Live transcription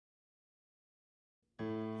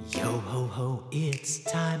Yo ho ho, it's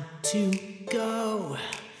time to go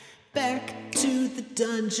back to the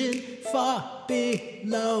dungeon far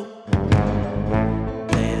below.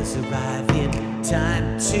 Players arrive in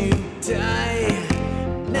time to die,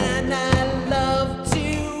 and I love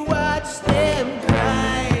to watch them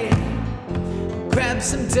cry. Grab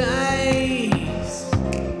some dice,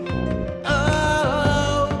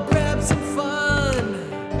 oh, grab some fun.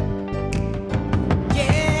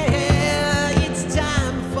 Yeah, it's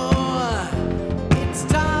time for,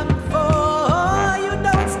 you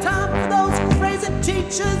know it's time for those crazy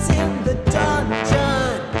teachers in the dungeon.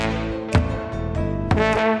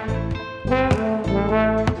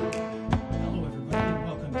 Hello, everybody, and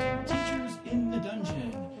welcome to Teachers in the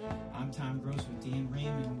Dungeon. I'm Tom Gross with Dan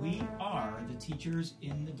Raym, and we are the Teachers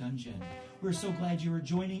in the Dungeon. We're so glad you are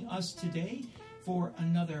joining us today for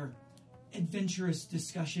another adventurous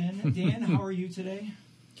discussion. Dan, how are you today?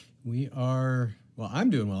 We are, well, I'm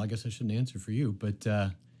doing well. I guess I shouldn't answer for you, but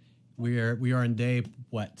we are in day,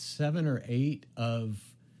 7 or 8 of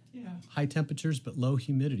high temperatures but low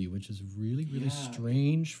humidity, which is really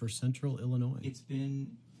strange for central Illinois. It's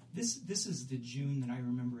been, this is the June that I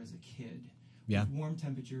remember as a kid. Yeah. With warm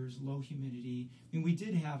temperatures, low humidity. I mean, we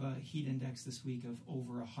did have a heat index this week of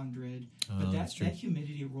over 100, but that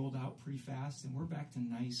humidity rolled out pretty fast, and we're back to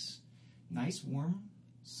nice, warm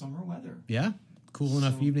summer weather. Yeah, cool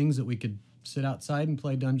enough evenings that we could sit outside and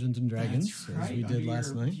play Dungeons and Dragons, that's right, as we did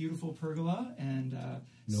last night. Beautiful pergola, and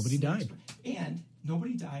Nobody died. And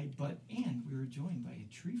nobody died, and we were joined by a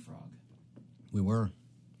tree frog. We were.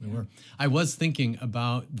 I was thinking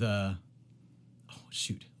about the,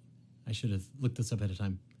 I should have looked this up ahead of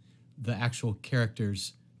time. The actual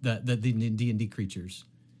characters, the D&D creatures.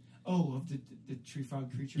 Oh, of the tree frog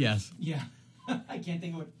creatures? Yes. Yeah. I can't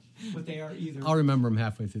think of what they are either. I'll remember them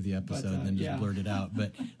halfway through the episode and then just yeah. blurt it out.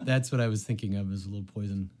 But that's what I was thinking of as a little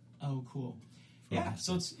poison. Oh, cool. Yeah,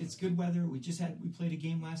 so it's good weather. We played a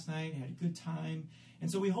game last night, had a good time.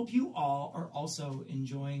 And so we hope you all are also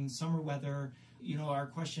enjoying summer weather. You know, our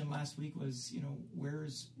question last week was,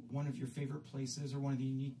 where's one of your favorite places or one of the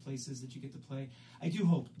unique places that you get to play? I do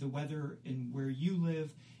hope the weather in where you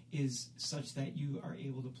live is such that you are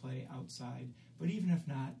able to play outside. But even if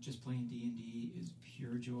not, just playing D&D is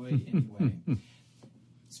pure joy anyway.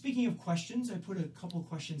 Speaking of questions, I put a couple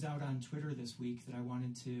questions out on Twitter this week that I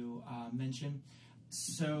wanted to mention.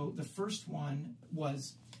 So the first one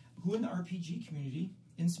was, who in the RPG community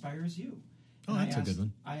inspires you? Oh, that's a good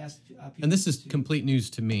one. I asked people. And this is complete news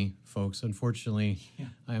to me, folks. Unfortunately,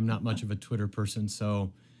 I am not much of a Twitter person,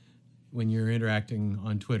 so when you're interacting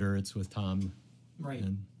on Twitter, it's with Tom. Right.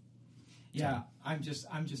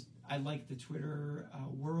 I like the Twitter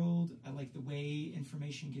world. I like the way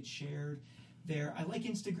information gets shared there. I like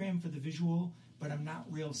Instagram for the visual, but I'm not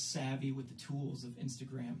real savvy with the tools of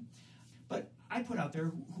Instagram. But I put out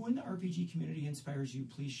there, who in the RPG community inspires you?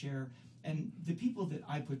 Please share. And the people that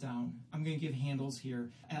I put down, I'm going to give handles here.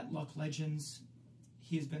 At Luck Legends,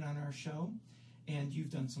 he has been on our show, and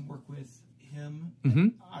you've done some work with him. Mm-hmm.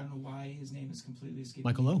 I don't know why his name is completely escaping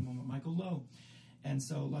Michael me Lowe. at the moment. Michael Lowe. And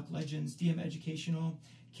so Luck Legends, DM Educational,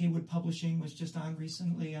 Kwood Publishing was just on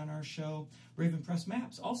recently on our show. Raven Press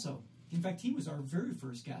Maps also. In fact, he was our very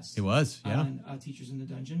first guest. It was, yeah. On Teachers in the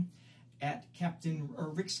Dungeon. At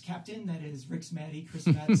Rick's Captain, that is Rick's Maddie, Chris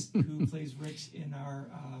Metz, who plays Rick's in our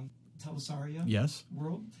Telesaria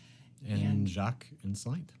world. And Jacques and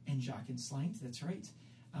Slint. And Jacques and Slint, that's right.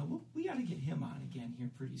 We got to get him on again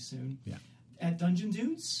here pretty soon. Yeah. At Dungeon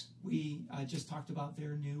Dudes, we just talked about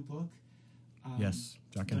their new book. Yes,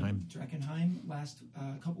 Drakkenheim. Drakkenheim last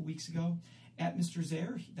couple weeks ago. At Mr.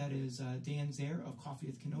 Zare, that is Dan Zare of Coffee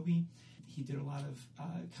with Kenobi. He did a lot of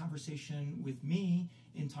conversation with me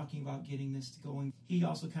in talking about getting this going. He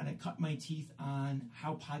also kind of cut my teeth on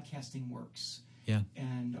how podcasting works. Yeah.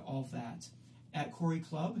 And all of that. At Corey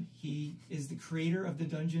Club, he is the creator of the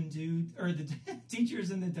Dungeon Dude, or the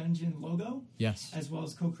Teachers in the Dungeon logo. Yes. As well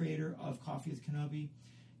as co-creator of Coffee with Kenobi,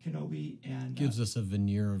 and gives us a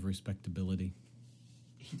veneer of respectability.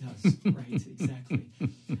 He does, right, exactly.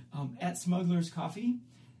 At Smuggler's Coffee,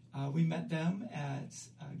 we met them at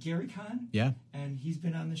GaryCon. Yeah. And he's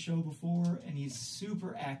been on the show before, and he's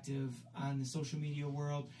super active on the social media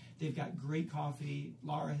world. They've got great coffee.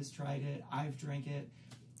 Laura has tried it. I've drank it.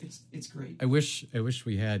 It's great. I wish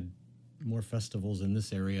we had more festivals in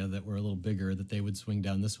this area that were a little bigger, that they would swing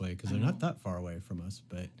down this way, because they're not that far away from us.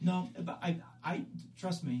 But no, but I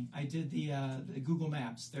trust me. I did the Google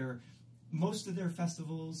Maps. Most of their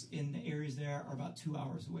festivals in the areas there are about 2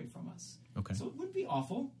 hours away from us. Okay. So it wouldn't be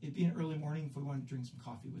awful. It'd be an early morning if we wanted to drink some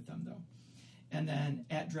coffee with them, though. And then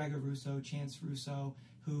at Drago Russo, Chance Russo,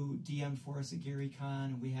 who DM'd for us at Gary Con,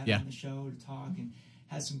 and we had him on the show to talk, and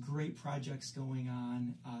has some great projects going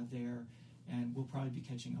on there, and we'll probably be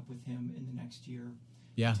catching up with him in the next year.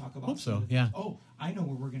 Yeah, talk about hope so. Yeah. Oh, I know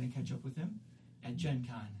where we're going to catch up with him, at Gen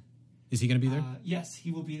Con. Is he going to be there? Yes,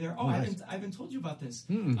 he will be there. Oh, nice. I haven't told you about this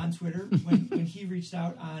on Twitter when he reached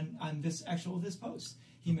out on this post.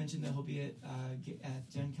 He mentioned that he'll be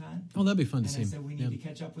at Gen Con. Oh, that'd be fun to see. And I said, we need to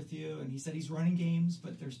catch up with you. And he said he's running games,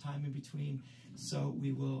 but there's time in between, so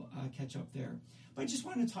we will catch up there. But I just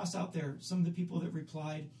wanted to toss out there some of the people that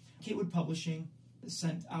replied. Katewood Publishing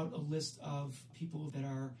sent out a list of people that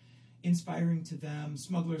are inspiring to them.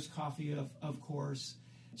 Smuggler's Coffee, of course.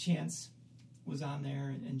 Chance was on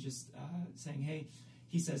there and just saying, hey,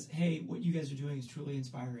 he says, hey, what you guys are doing is truly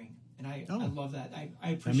inspiring. And I love that. I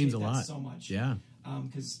appreciate that so much. Yeah.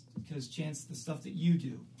 Because Chance, the stuff that you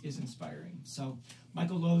do is inspiring. So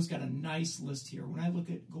Michael Lowe's got a nice list here. When I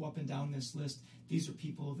go up and down this list, these are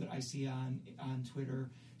people that I see on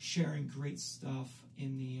Twitter sharing great stuff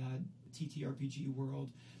in the TTRPG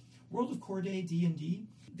world. World of Corday D&D,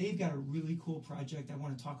 they've got a really cool project. I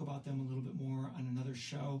want to talk about them a little bit more on another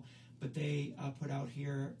show, but they put out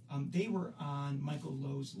here, they were on Michael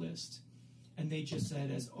Lowe's list. And they just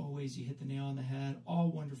said, as always, you hit the nail on the head.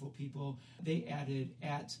 All wonderful people. They added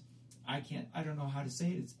I don't know how to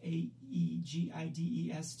say it. It's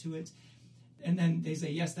AEGIDES to it. And then they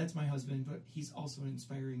say, yes, that's my husband, but he's also an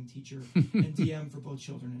inspiring teacher and DM for both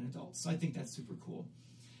children and adults. So I think that's super cool.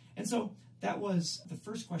 And so that was the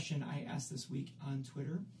first question I asked this week on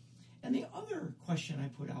Twitter. And the other question I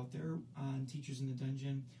put out there on Teachers in the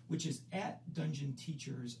Dungeon, which is at Dungeon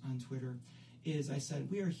Teachers on Twitter, is I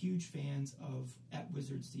said, we are huge fans of at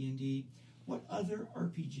Wizards D&D. What other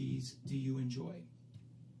RPGs do you enjoy?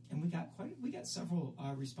 And we got several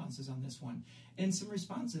responses on this one, and some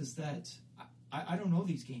responses that I don't know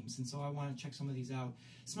these games, and so I want to check some of these out.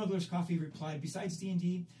 Smuggler's Coffee replied, besides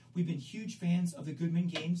D&D, we've been huge fans of the Goodman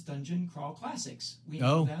Games Dungeon Crawl Classics. We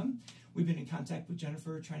know them. We've been in contact with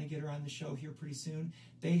Jennifer, trying to get her on the show here pretty soon.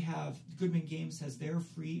 Goodman Games has their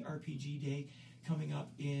free RPG day coming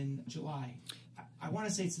up in July. I want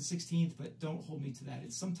to say it's the 16th, but don't hold me to that.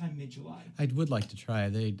 It's sometime mid-July. I would like to try.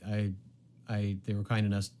 They were kind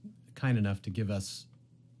enough to give us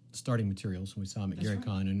starting materials when we saw them at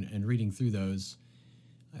GaryCon, and reading through those,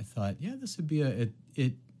 I thought, yeah, this would be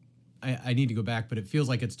I need to go back, but it feels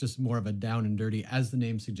like it's just more of a down and dirty, as the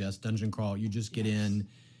name suggests, dungeon crawl. You just get in,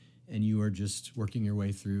 and you are just working your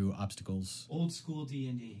way through obstacles. Old school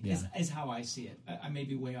D&D is how I see it. I may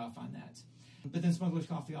be way off on that. But then Smuggler's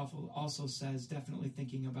Coffee also says, definitely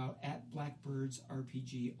thinking about at Blackbird's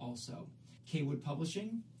RPG also. Katewood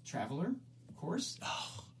Publishing, Traveler, of course.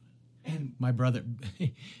 Oh, and my brother,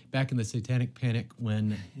 back in the Satanic Panic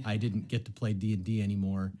when I didn't get to play D&D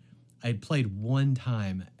anymore, I'd played one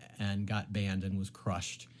time and got banned and was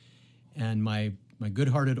crushed. And my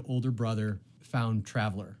good-hearted older brother found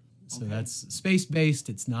Traveler. So that's space-based.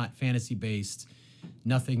 It's not fantasy-based.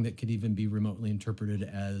 Nothing that could even be remotely interpreted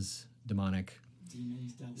as demonic.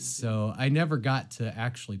 Demons, devils. So I never got to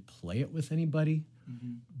actually play it with anybody,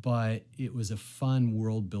 but it was a fun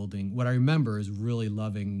world building. What I remember is really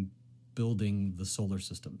loving building the solar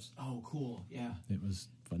systems. Oh, cool. Yeah. It was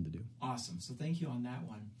fun to do. Awesome. So thank you on that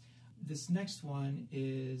one. This next one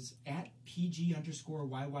is at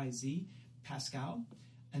PG_YYZ, Pascal.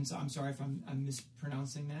 And so I'm sorry if I'm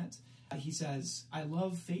mispronouncing that. He says, I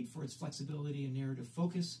love Fate for its flexibility and narrative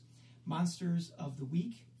focus, Monsters of the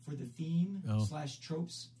Week for the theme /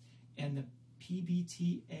 tropes, and the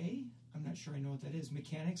PBTA, I'm not sure I know what that is,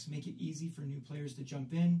 mechanics make it easy for new players to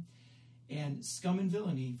jump in, and Scum and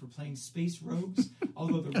Villainy for playing space rogues,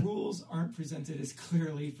 although the rules aren't presented as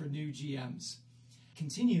clearly for new GMs.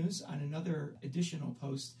 Continues on another additional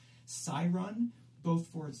post, Cyrun, both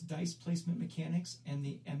for its dice placement mechanics and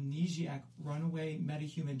the amnesiac runaway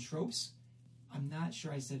metahuman tropes. I'm not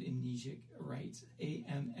sure I said amnesiac right.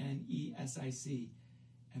 AMNESIC.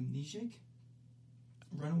 Amnesiac?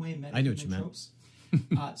 Runaway metahuman tropes.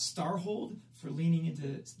 Starhold for leaning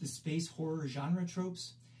into the space horror genre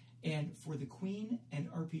tropes, and for the Queen and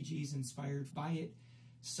RPGs inspired by it,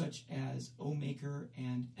 such as O-Maker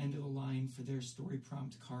and End of the Line for their story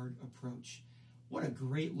prompt card approach. What a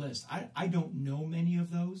great list. I don't know many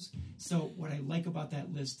of those, so what I like about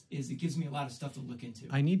that list is it gives me a lot of stuff to look into.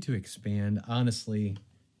 I need to expand. Honestly,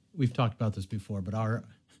 we've talked about this before, but our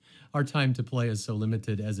time to play is so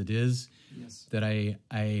limited as it is that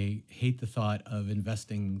I hate the thought of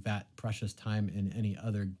investing that precious time in any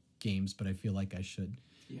other games, but I feel like I should.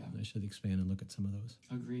 Yeah. I should expand and look at some of those.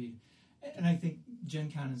 Agreed. And I think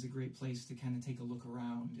Gen Con is a great place to kind of take a look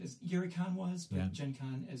around, as GaryCon was, but Gen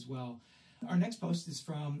Con as well. Our next post is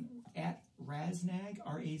from at Raznag,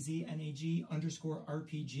 RAZNAG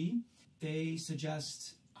 _RPG. They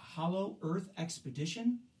suggest Hollow Earth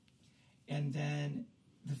Expedition. And then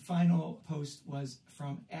the final post was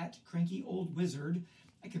from at Cranky Old Wizard.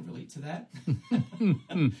 I can relate to that.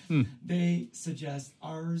 They suggest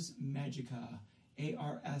Ars Magica,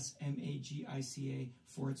 ARSMAGICA,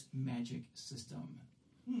 for its magic system.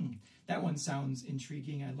 That one sounds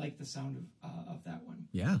intriguing. I like the sound of that one.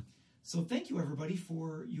 Yeah. So thank you, everybody,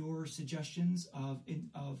 for your suggestions of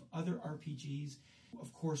other RPGs.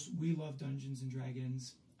 Of course, we love Dungeons and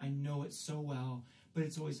Dragons. I know it so well, but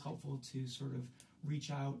it's always helpful to sort of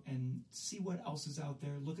reach out and see what else is out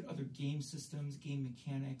there, look at other game systems, game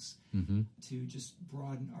mechanics, to just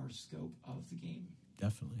broaden our scope of the game.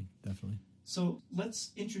 Definitely. So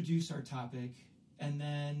let's introduce our topic and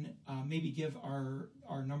then maybe give our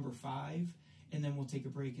number 5, and then we'll take a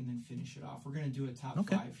break and then finish it off. We're going to do a top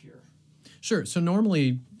 5 here. Sure. So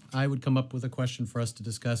normally I would come up with a question for us to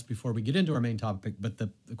discuss before we get into our main topic, but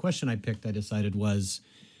the question I picked, I decided was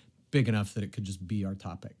big enough that it could just be our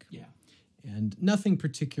topic. Yeah. And nothing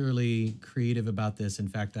particularly creative about this. In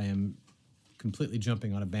fact, I am completely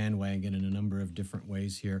jumping on a bandwagon in a number of different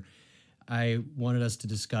ways here. I wanted us to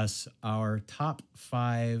discuss our top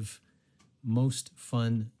 5 most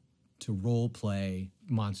fun to role play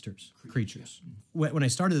monsters, creatures. Yeah. When I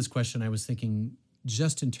started this question, I was thinking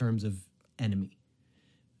just in terms of enemy.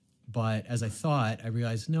 But as I thought, I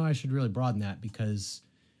realized, no, I should really broaden that, because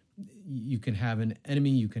you can have an enemy,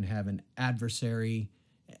 you can have an adversary.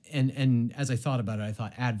 And as I thought about it, I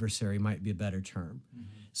thought adversary might be a better term.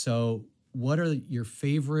 So what are your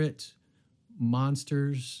favorite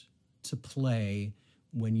monsters to play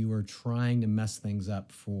when you are trying to mess things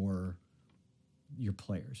up for your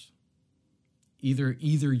players? Either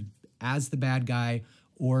as the bad guy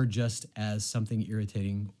or just as something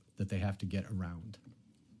irritating that they have to get around.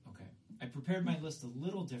 Okay. I prepared my list a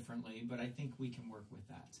little differently, but I think we can work with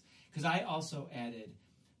that. Because I also added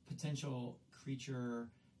potential creature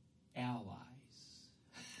allies.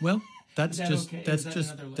 Well, that's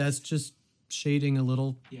just shading a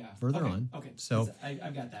little further on. Okay. So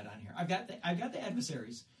I've got that on here. I've got the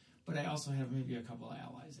adversaries, but I also have maybe a couple of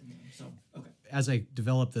allies in here. So okay. As I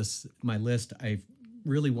developed my list, I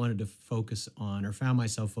really wanted to focus on, or found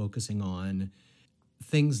myself focusing on,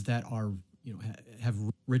 things that are, have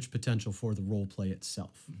rich potential for the role play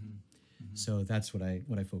itself. So that's what I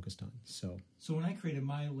focused on. So when I created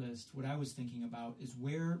my list, what I was thinking about is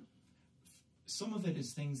where some of it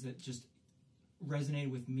is things that just resonated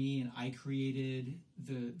with me, and I created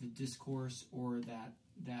the discourse or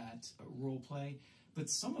that role play. But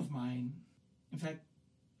some of mine, in fact,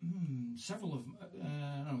 several of,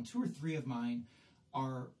 2 or 3 of mine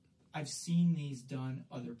are, I've seen these done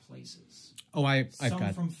other places. Oh,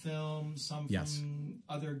 some from film, some from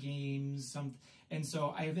other games, and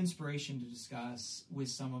so I have inspiration to discuss with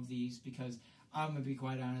some of these, because I'm going to be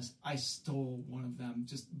quite honest, I stole one of them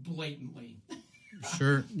just blatantly.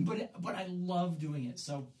 Sure. But I love doing it.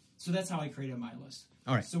 So that's how I created my list.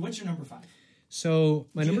 All right. So what's your number 5? So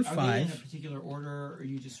my number 5. Are they in a particular order, or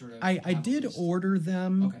you just sort of? I did order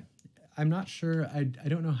them. Okay. I'm not sure. I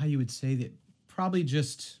don't know how you would say that. Probably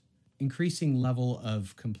just increasing level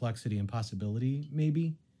of complexity and possibility,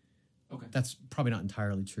 maybe. Okay. That's probably not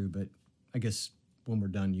entirely true, but I guess when we're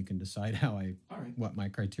done, you can decide what my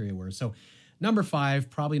criteria were. So number 5,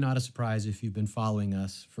 probably not a surprise if you've been following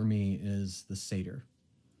us, for me, is the Satyr.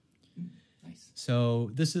 Nice. So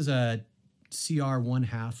this is a CR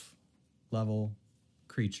 1/2 level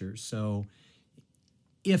creature. So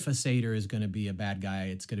if a Satyr is going to be a bad guy,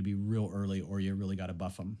 it's going to be real early, or you really got to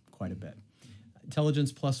buff them quite a bit.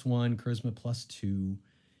 Intelligence +1, charisma +2.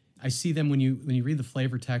 I see them when you read the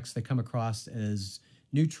flavor text, they come across as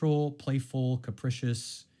neutral, playful,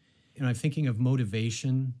 capricious. I'm thinking of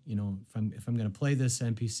motivation. If I'm going to play this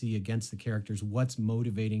NPC against the characters, what's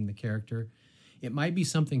motivating the character? It might be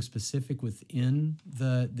something specific within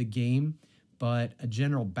the game, but a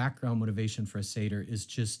general background motivation for a Satyr is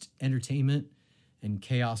just entertainment and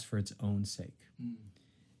chaos for its own sake.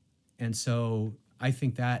 And so I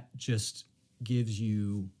think that just gives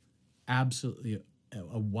you absolutely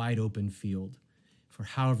a wide open field for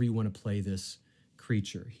however you want to play this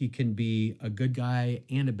creature. He can be a good guy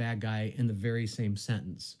and a bad guy in the very same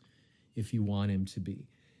sentence if you want him to be.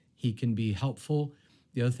 He can be helpful.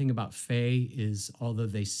 The other thing about Fae is, although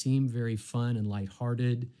they seem very fun and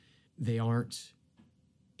lighthearted, they aren't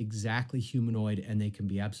exactly humanoid, and they can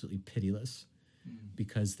be absolutely pitiless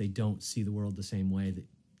because they don't see the world the same way that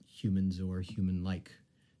humans or human-like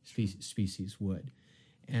species would.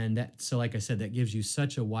 And so like I said, that gives you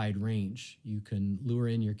such a wide range. You can lure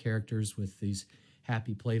in your characters with these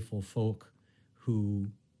happy, playful folk who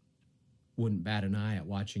wouldn't bat an eye at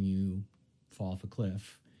watching you fall off a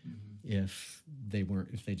cliff if they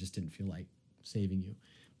just didn't feel like saving you.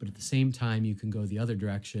 But at the same time, you can go the other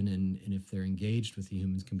direction, and if they're engaged with the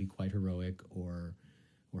humans, can be quite heroic or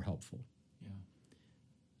helpful. Yeah.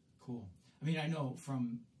 Cool. I mean, I know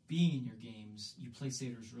from being in your games, you play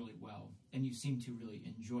satyrs really well, and you seem to really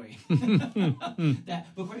enjoy that.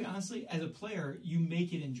 But quite honestly, as a player, you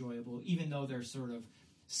make it enjoyable, even though they're sort of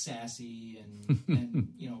sassy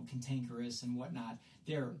and cantankerous and whatnot.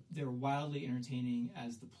 They're wildly entertaining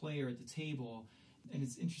as the player at the table, and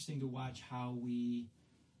it's interesting to watch how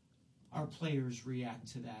our players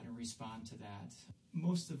react to that and respond to that.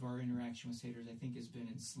 Most of our interaction with satyrs, I think, has been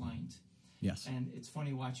in Sliant. Yes. And it's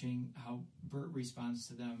funny watching how Bert responds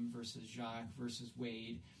to them versus Jacques versus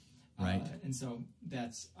Wade. Right. And so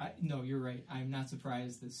no, you're right. I'm not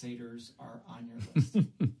surprised that satyrs are on your list.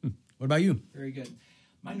 What about you? Very good.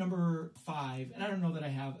 My number 5, and I don't know that I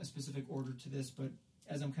have a specific order to this, but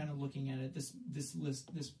as I'm kind of looking at it, this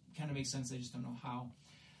list, this kind of makes sense. I just don't know how.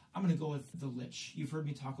 I'm going to go with the Lich. You've heard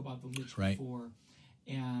me talk about the Lich before.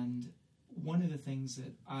 And one of the things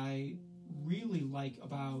that I really like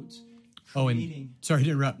about creating... sorry to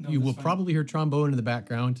interrupt. No, you will fine. probably hear trombone in the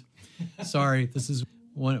background. Sorry, this is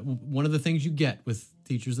one of the things you get with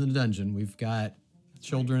Teachers in the Dungeon. We've got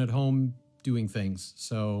children at home doing things.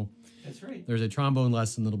 So that's right. There's a trombone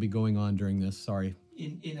lesson that'll be going on during this. Sorry.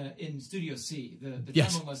 In Studio C. The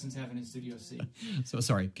Yes. trombone lessons happen in Studio C. So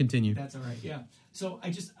sorry, continue. That's all right. Yeah. So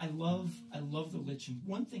I love the Lich. And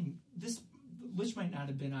one thing, this Lich might not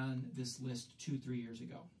have been on this list 2-3 years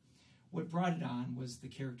ago. What brought it on was the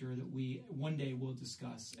character that we one day will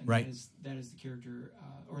discuss, and right. that is the character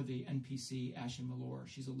or the NPC Ashen Malor.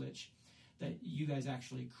 She's a Lich that you guys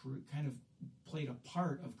actually kind of played a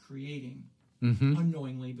part of creating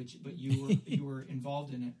unknowingly, but you were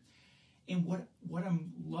involved in it. And what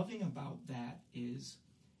I'm loving about that is,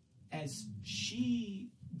 as she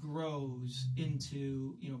grows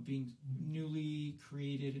into being newly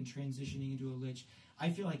created and transitioning into a Lich, I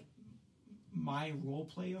feel like my role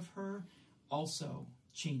play of her also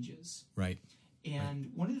changes. Right.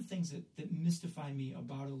 And one of the things that mystify me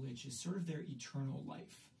about a Lich is sort of their eternal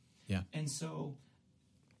life. Yeah. And so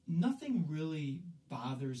nothing really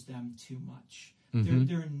bothers them too much. Mm-hmm.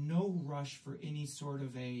 They're in no rush for any sort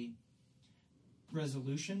of a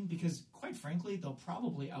resolution, because quite frankly, they'll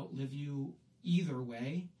probably outlive you either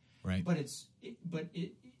way. Right. But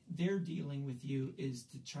their dealing with you is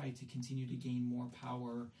to try to continue to gain more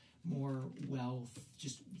power, more wealth,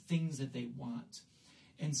 just things that they want.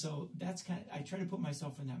 And so that's I try to put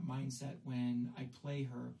myself in that mindset when I play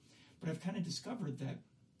her. But I've kind of discovered that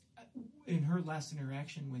in her last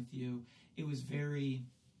interaction with you, it was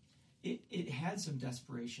it had some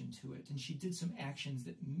desperation to it. And she did some actions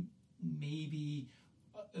that maybe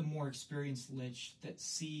a more experienced Lich that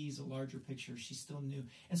sees a larger picture, she's still new.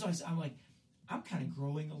 And so I'm like, I'm kind of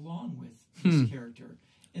growing along with this character.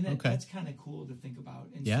 And that's kind of cool to think about.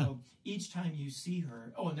 And so each time you see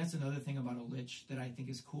her, and that's another thing about a Lich that I think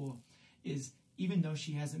is cool, is even though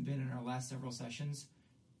she hasn't been in our last several sessions,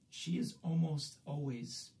 she is almost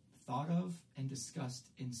always thought of and discussed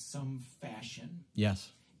in some fashion. Yes.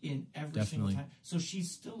 In every single time. So she's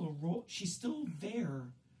still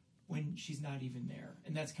there when she's not even there.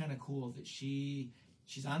 And that's kind of cool that she's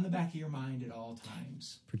on the back of your mind at all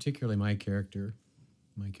times. Particularly my character.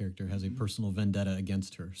 My character has a personal vendetta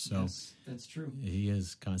against her, so yes, that's true. He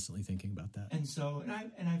is constantly thinking about that. And so,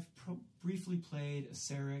 I've briefly played a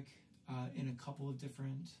Sarek in a couple of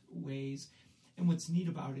different ways. And what's neat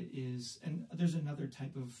about it is, and there's another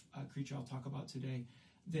type of creature I'll talk about today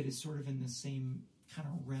that is sort of in the same kind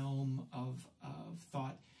of realm of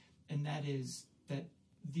thought, and that is that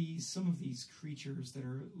some of these creatures that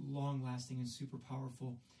are long-lasting and super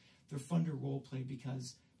powerful, they're fun to role play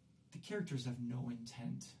because the characters have no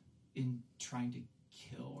intent in trying to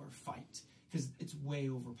kill or fight because it's way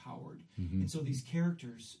overpowered. And so these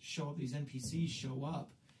characters show up, these NPCs show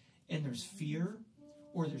up, and there's fear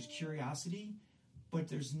or there's curiosity, but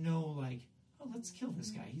there's no like, oh, let's kill this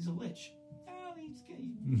guy. He's a Lich. Oh, he's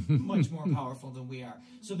much more powerful than we are.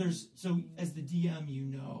 So as the DM,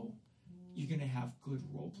 you're going to have good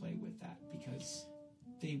role play with that because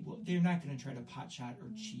they're not going to try to potshot or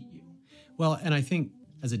cheat you. Well, and I think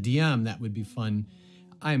as a DM, that would be fun.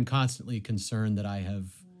 I am constantly concerned that I have,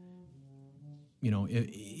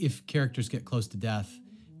 if characters get close to death,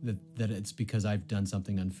 that it's because I've done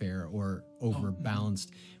something unfair or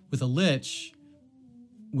overbalanced. With a Lich,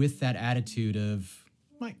 with that attitude of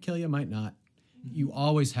might kill you, might not, you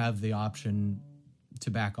always have the option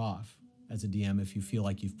to back off as a DM if you feel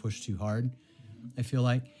like you've pushed too hard. I feel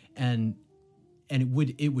like, and it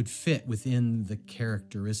would fit within the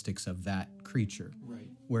characteristics of that creature. Right.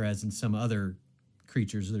 Whereas in some other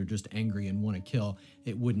creatures that are just angry and want to kill,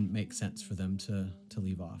 it wouldn't make sense for them to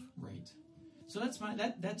leave off. Right. So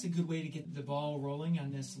that's a good way to get the ball rolling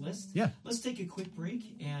on this list. Yeah. Let's take a quick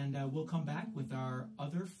break, and we'll come back with our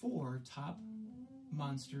other 4 top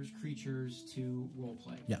monsters, creatures to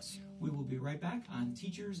roleplay. Yes. We will be right back on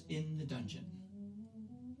Teachers in the Dungeon.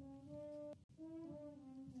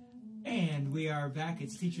 And we are back.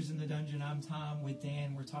 It's Teachers in the Dungeon. I'm Tom with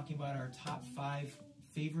Dan. We're talking about our top 5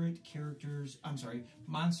 favorite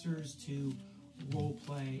monsters to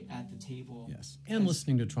roleplay at the table. Yes. And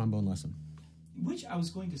listening to Trombone Lesson. Which I was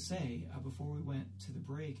going to say before we went to the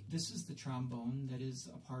break, this is the trombone that is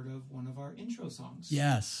a part of one of our intro songs.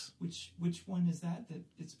 Yes. Which one is that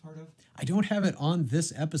it's part of? I don't have it on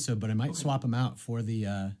this episode, but I might swap them out for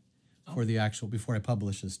the actual, before I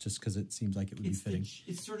publish this, just because it seems like it would be fitting.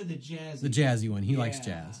 It's sort of the jazzy. The jazzy one. He likes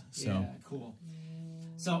jazz. So. Yeah, cool.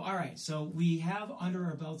 So, all right. So we have under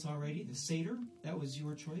our belts already the satyr. That was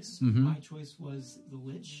your choice. Mm-hmm. My choice was the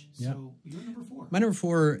lich. So you're number 4. My number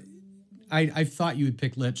 4, I thought you would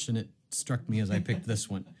pick lich, and it struck me as I picked this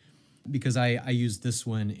one because I used this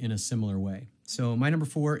one in a similar way. So my number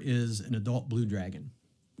 4 is an adult blue dragon.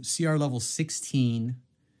 CR level 16,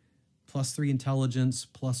 +3 intelligence,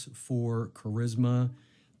 +4 charisma.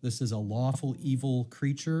 This is a lawful evil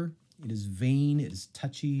creature. It is vain, it is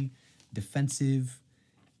touchy, defensive,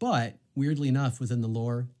 but weirdly enough, within the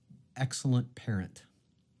lore, excellent parent.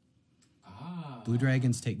 Blue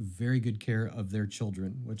dragons take very good care of their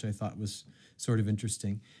children, which I thought was sort of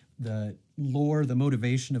interesting. The lore, the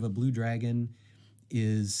motivation of a blue dragon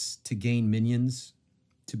is to gain minions,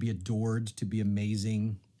 to be adored, to be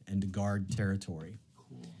amazing, and to guard territory.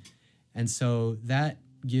 Cool. And so that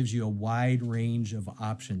gives you a wide range of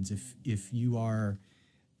options. If you are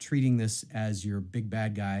treating this as your big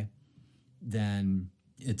bad guy, then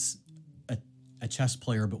it's a chess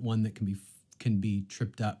player, but one that can be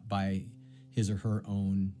tripped up by his or her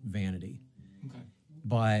own vanity. Okay.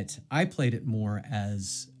 But I played it more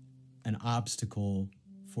as an obstacle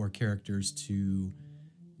for characters to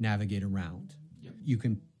navigate around. Yep. You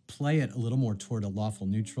can play it a little more toward a lawful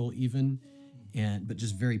neutral even, but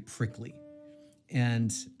just very prickly.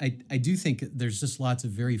 And I do think there's just lots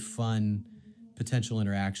of very fun potential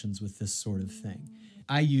interactions with this sort of thing.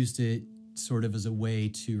 I used it sort of as a way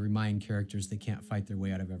to remind characters they can't fight their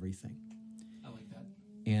way out of everything. I like that.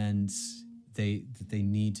 And they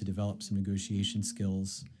need to develop some negotiation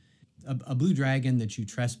skills. A blue dragon that you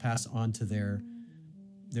trespass onto their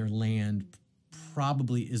land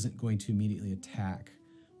probably isn't going to immediately attack,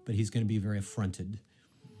 but he's going to be very affronted.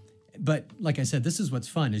 But like I said, this is what's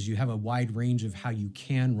fun, is you have a wide range of how you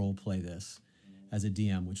can role play this as a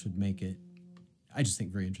DM, which would make it, I just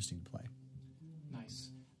think, very interesting to play. Nice.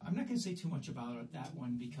 I'm not going to say too much about that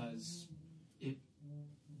one because it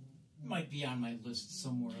might be on my list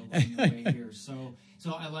somewhere along the way here. So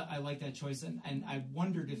I like that choice, and I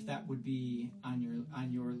wondered if that would be on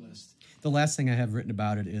your list. The last thing I have written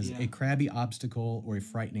about it is a crabby obstacle or a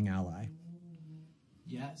frightening ally.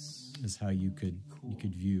 Yes. Is how you could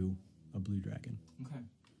view a blue dragon. Okay.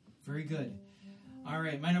 Very good. All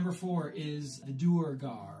right, my number 4 is the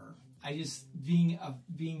Duergar. I just,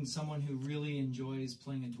 being someone who really enjoys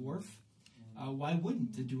playing a dwarf, why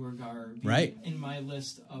wouldn't the Duergar be in my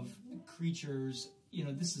list of creatures? You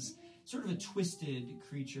know, this is sort of a twisted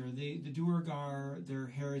creature. The Duergar, their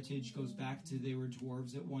heritage goes back to they were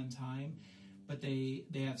dwarves at one time, but they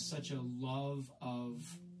have such a love of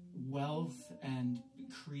wealth and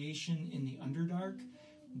creation in the Underdark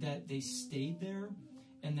that they stayed there,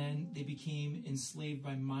 and then they became enslaved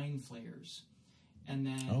by mind flayers. And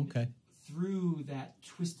then through that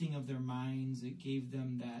twisting of their minds, it gave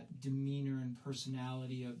them that demeanor and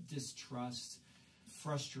personality of distrust,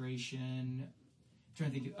 frustration. I'm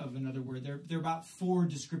trying to think of another word. There are about 4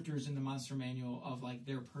 descriptors in the Monster Manual of like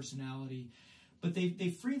their personality. But they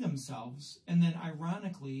free themselves, and then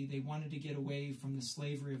ironically, they wanted to get away from the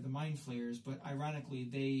slavery of the mind flayers, but ironically,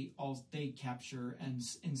 they capture and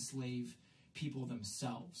enslave people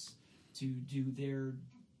themselves to do their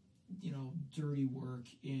dirty work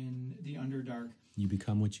in the Underdark. You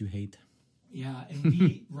become what you hate. Yeah, and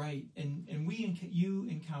we you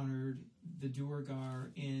encountered the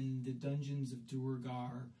Duergar in the dungeons of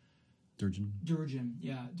Duergar. Durgan,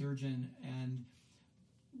 yeah, Durgan. And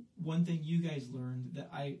one thing you guys learned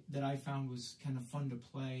that I found was kind of fun to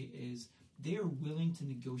play is they are willing to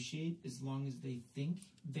negotiate as long as they think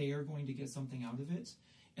they are going to get something out of it.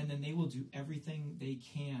 and then they will do everything they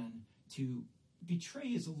can to betray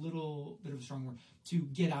is a little bit of a strong word, to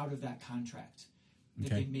get out of that contract that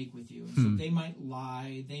they make with you. And so they might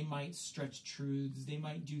lie, they might stretch truths, they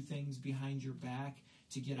might do things behind your back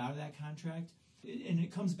to get out of that contract. And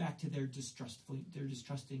it comes back to their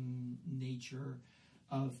distrusting nature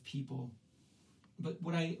of people. But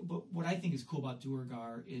what I think is cool about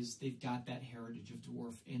Duergar is they've got that heritage of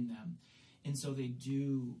dwarf in them. And so they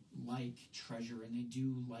do like treasure, and they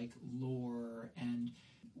do like lore and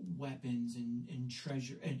weapons and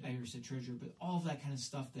treasure, and I already said treasure, but all of that kind of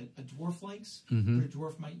stuff that a dwarf likes, but a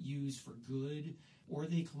dwarf might use for good, or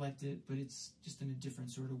they collect it, but it's just in a different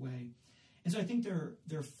sort of way. And so I think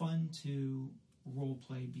they're fun to role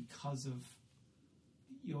play because of,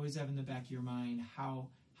 you always have in the back of your mind, how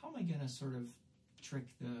am I going to sort of trick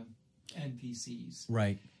the NPCs?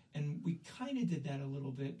 Right. And we kind of did that a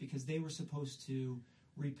little bit because they were supposed to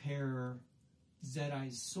repair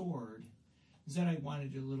Zedai's sword. Zedai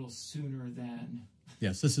wanted it a little sooner than...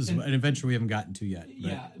 Yes, this is an adventure we haven't gotten to yet.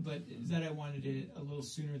 Yeah, but Zedai wanted it a little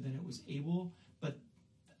sooner than it was able, but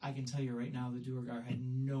I can tell you right now, the Duergar had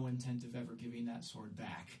no intent of ever giving that sword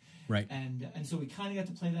back. Right. And so we kind of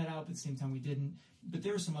got to play that out, but at the same time we didn't. But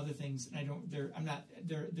there were some other things, and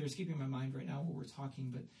they're escaping my mind right now while we're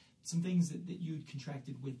talking, but some things that you'd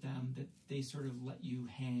contracted with them that they sort of let you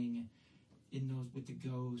hang in those with the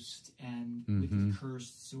ghost and with the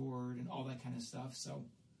cursed sword and all that kind of stuff. So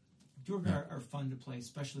Duergar are fun to play,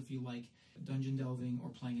 especially if you like dungeon delving or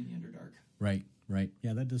playing in the Underdark. Right.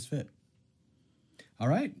 Yeah, that does fit. All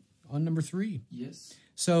right, on number 3. Yes.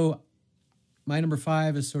 So my number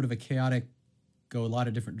 5 is sort of a chaotic, go a lot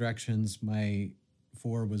of different directions. My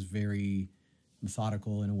 4 was very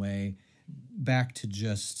methodical in a way. Back to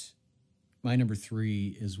just my number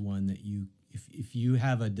 3 is one that you, if you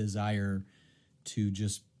have a desire to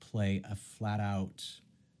just play a flat out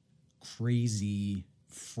crazy,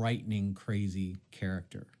 frightening, crazy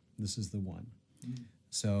character, this is the one.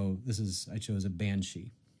 So I chose a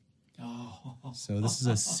Banshee. Oh. So this is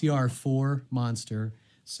a CR4 monster.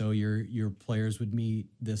 So your players would meet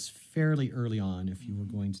this fairly early on if you were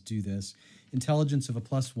going to do this. Intelligence of a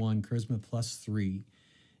 +1, charisma +3.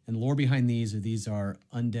 And the lore behind these are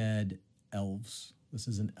undead elves. This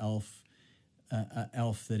is an elf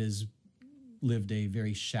that has lived a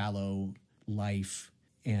very shallow life,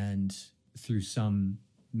 and through some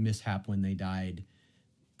mishap when they died,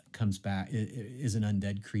 comes back, is an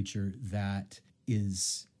undead creature that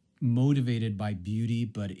is motivated by beauty,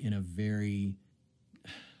 but in a very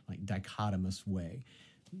like dichotomous way.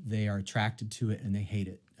 They are attracted to it and they hate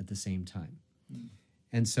it at the same time.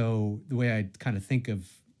 And so the way I kind of think of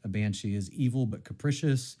a Banshee is evil but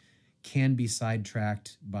capricious, can be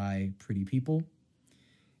sidetracked by pretty people.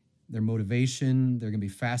 Their motivation, they're going to be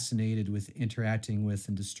fascinated with interacting with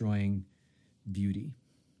and destroying beauty.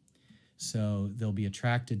 So they'll be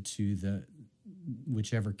attracted to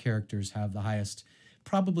whichever characters have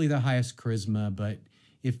probably the highest charisma, but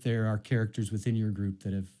if there are characters within your group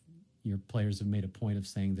that your players have made a point of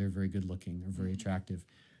saying they're very good looking or very attractive,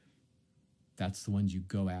 that's the ones you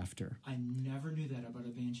go after. I never knew that about a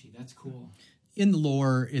Banshee. That's cool. In the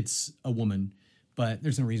lore, it's a woman, but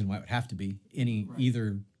there's no reason why it would have to be.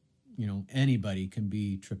 Either, anybody can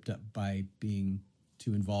be tripped up by being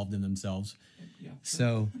too involved in themselves. Yeah, sure.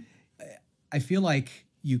 So I feel like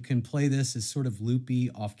you can play this as sort of loopy,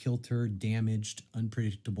 off-kilter, damaged,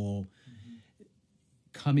 unpredictable.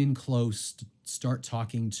 Come in close, start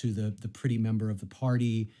talking to the pretty member of the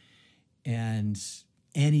party, and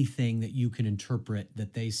anything that you can interpret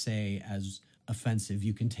that they say as offensive,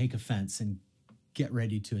 you can take offense and get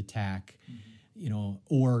ready to attack,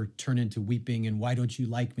 or turn into weeping and why don't you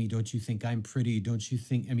like me? Don't you think I'm pretty? Don't you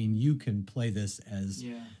think, you can play this as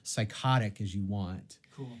psychotic as you want.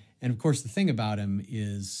 Cool. And of course, the thing about them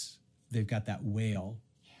is they've got that wail.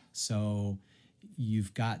 Yeah. So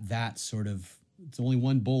you've got that sort of, it's only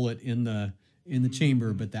one bullet in the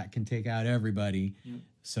chamber, but that can take out everybody. Yep.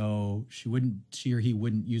 So she or he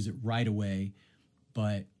wouldn't use it right away,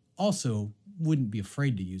 but also wouldn't be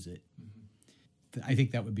afraid to use it. I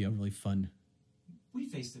think that would be a really fun. We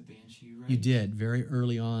faced a Banshee, right? You did very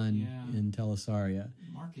early on in Telesaria.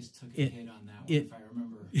 Marcus took a hit on that one, if I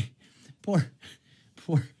remember. Poor.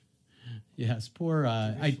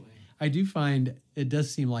 I do find it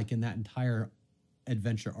does seem like in that entire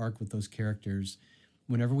adventure arc with those characters,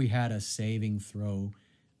 whenever we had a saving throw,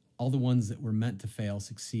 all the ones that were meant to fail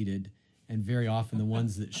succeeded, and very often the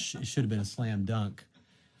ones that should have been a slam dunk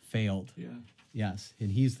failed. Yeah. Yes, and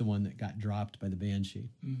he's the one that got dropped by the Banshee.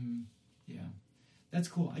 Yeah, that's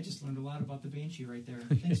cool. I just learned a lot about the Banshee right there.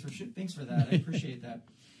 Thanks for that. I appreciate that.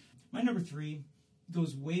 My number 3,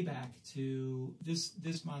 goes way back to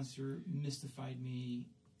this monster mystified me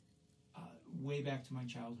way back to my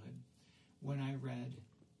childhood when I read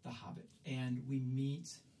The Hobbit, and we meet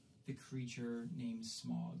the creature named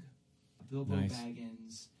Smaug. Bilbo Nice.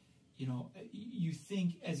 Baggins. You know, you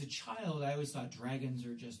think as a child, I always thought dragons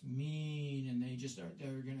are just mean, and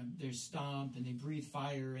they're stomp and they breathe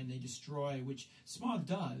fire and they destroy, which Smaug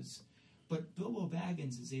does. But Bilbo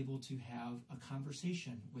Baggins is able to have a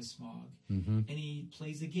conversation with Smaug, and he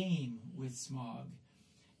plays a game with Smaug,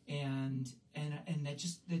 and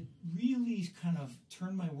that really kind of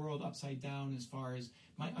turned my world upside down as far as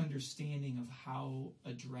my understanding of how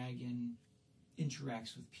a dragon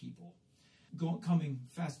interacts with people.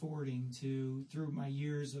 Fast forwarding through my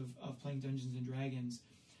years of playing Dungeons and Dragons,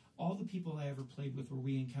 all the people I ever played with where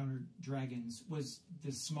we encountered dragons was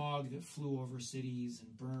the Smaug that flew over cities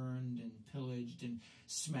and burned and pillaged and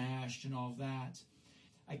smashed and all of that.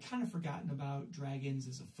 I kind of forgotten about dragons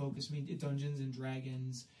as a focus. I mean, Dungeons and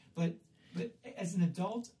Dragons, but as an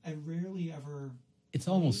adult, I rarely ever. It's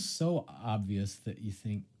almost so obvious that you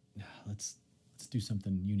think, let's do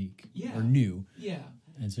something unique or new. Yeah.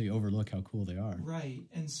 And so you overlook how cool they are. Right.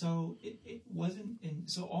 And so it wasn't. And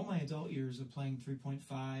so all my adult years of playing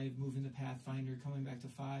 3.5, moving to Pathfinder, coming back to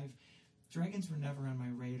 5, dragons were never on my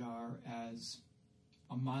radar as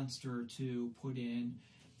a monster to put in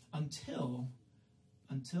until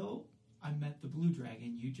I met the blue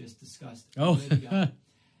dragon you just discussed. Oh.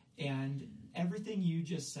 And everything you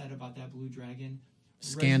just said about that blue dragon.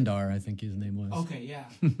 Skandar, I think his name was. Okay, yeah.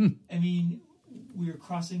 I mean, we were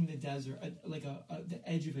crossing the desert, the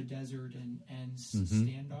edge of a desert, and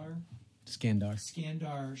Skandar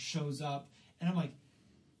shows up, and I'm like,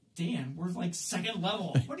 Dan, we're like second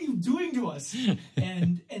level. What are you doing to us?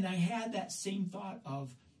 And I had that same thought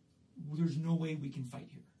of, there's no way we can fight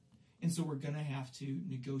here. And so we're going to have to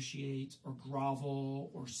negotiate or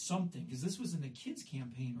grovel or something, because this was in the kids'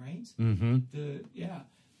 campaign, right?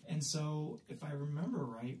 And so if I remember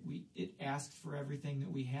right, it asked for everything that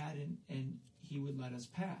we had, and he would let us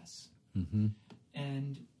pass.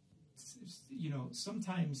 And, you know,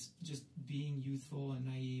 sometimes just being youthful and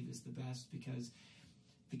naive is the best, because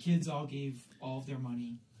the kids all gave all of their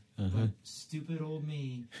money. But stupid old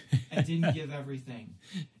me, I didn't give everything.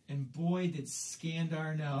 And boy, did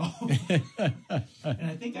Skandar know.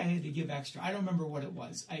 And I think I had to give extra. I don't remember what it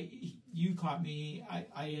was. You caught me.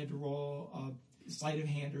 I had to roll a sleight of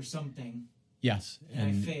hand or something. Yes. And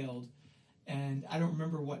I failed. And I don't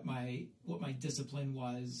remember what my discipline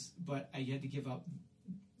was, but I had to give up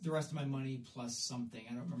the rest of my money plus something.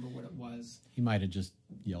 I don't remember what it was. He might have just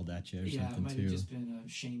yelled at you or something, too. Yeah, it might have just been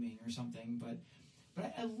shaming or something. But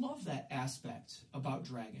I love that aspect about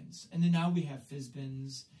dragons. And then now we have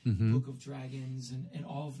Fizban's Book of Dragons and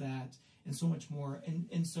all of that and so much more.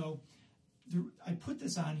 And so I put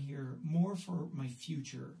this on here more for my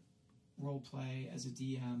future role play as a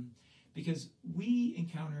DM, because we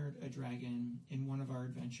encountered a dragon in one of our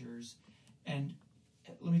adventures. And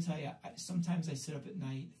let me tell you, sometimes I sit up at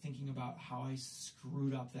night thinking about how I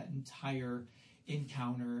screwed up that entire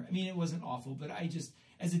encounter. I mean, it wasn't awful, but I just,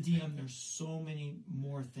 as a DM, there's so many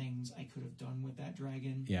more things I could have done with that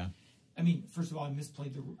dragon. Yeah. I mean, first of all,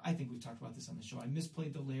 I think we've talked about this on the show. I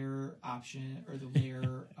misplayed the lair option, or the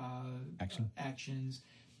lair actions,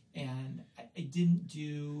 and I didn't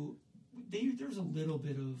do. There's a little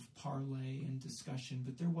bit of parlay and discussion,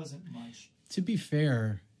 but there wasn't much. To be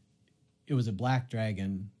fair, it was a black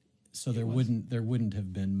dragon, so there wouldn't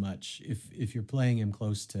have been much if you're playing him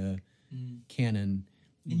close to canon.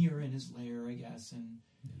 And you're in his lair, I guess, and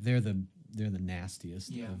they're the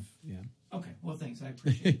nastiest. Yeah. Yeah. Okay. Well, thanks. I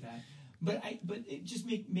appreciate that. But it just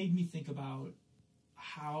made me think about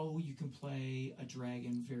how you can play a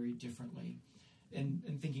dragon very differently,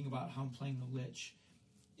 and thinking about how I'm playing the Lich.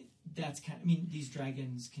 That's these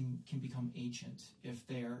dragons can become ancient if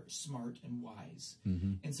they're smart and wise,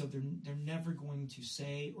 and so they're never going to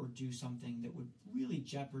say or do something that would really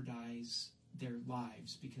jeopardize their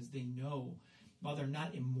lives, because they know, while they're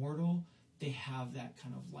not immortal, they have that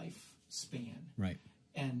kind of life span. Right.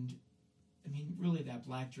 And I mean, really, that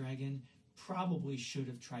black dragon probably should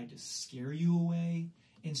have tried to scare you away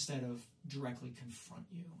instead of directly confront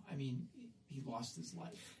you. I mean, he lost his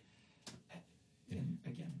life. And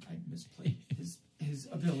again, I misplayed his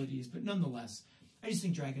abilities, but nonetheless, I just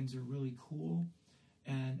think dragons are really cool,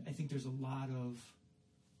 and I think there's a lot of.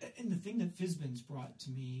 And the thing that Fizban's brought to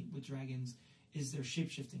me with dragons is their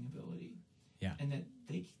shape-shifting ability. Yeah. And that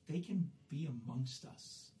they can be amongst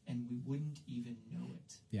us, and we wouldn't even know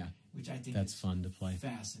it. Yeah. Which I think that's is fun to play.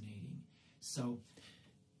 Fascinating. So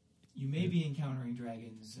you may be encountering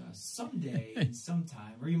dragons someday and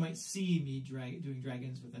sometime, or you might see me doing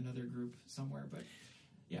dragons with another group somewhere. But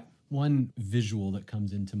yeah, one visual that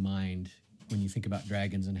comes into mind when you think about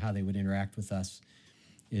dragons and how they would interact with us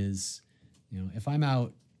is, if I'm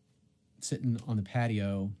out sitting on the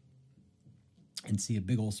patio and see a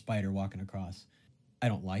big old spider walking across, I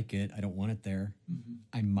don't like it. I don't want it there. Mm-hmm.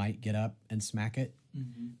 I might get up and smack it,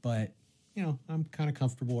 but I'm kind of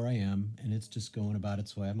comfortable where I am, and it's just going about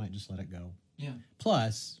its way. I might just let it go. Yeah.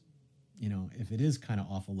 Plus, if it is kind of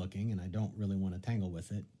awful looking and I don't really want to tangle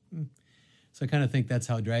with it. So I kind of think that's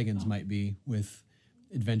how dragons might be with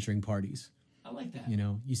adventuring parties. I like that.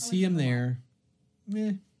 You see them there.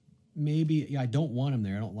 Maybe, I don't want them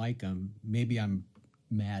there. I don't like them. Maybe I'm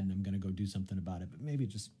mad and I'm going to go do something about it, but maybe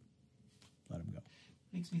just let them go.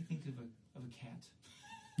 Makes me think of a cat.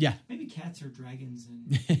 Yeah. Maybe cats are dragons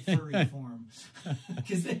in furry form.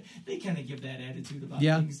 Because they kind of give that attitude about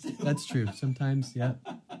things, too. That's true. Sometimes,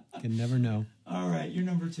 can never know. All right, you're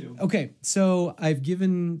number 2. Okay, so I've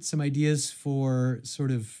given some ideas for sort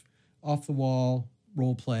of off-the-wall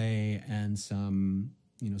role play and some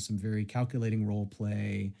very calculating role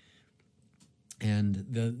play. And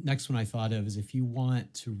the next one I thought of is if you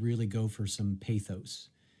want to really go for some pathos,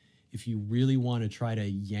 if you really want to try to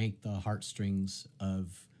yank the heartstrings of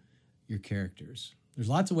your characters. There's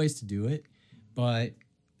lots of ways to do it, but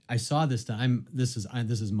I saw this time. This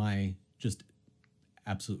is my just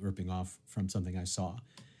absolute ripping off from something I saw.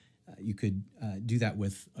 You could do that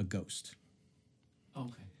with a ghost.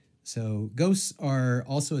 Okay. So ghosts are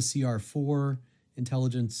also a CR4,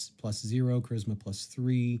 intelligence +0, charisma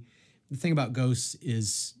 +3. The thing about ghosts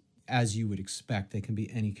is, as you would expect, they can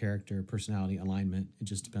be any character, personality, alignment. It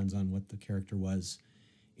just depends on what the character was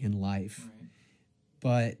in life. Right.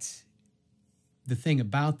 But the thing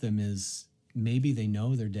about them is maybe they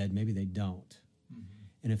know they're dead, maybe they don't.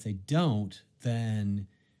 Mm-hmm. And if they don't, then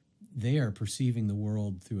they are perceiving the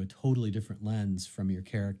world through a totally different lens from your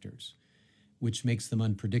characters, which makes them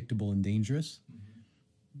unpredictable and dangerous.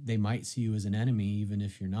 Mm-hmm. They might see you as an enemy, even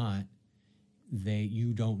if you're not.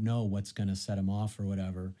 You don't know what's going to set them off or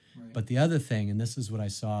whatever. Right. But the other thing, and this is what I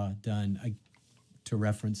saw done to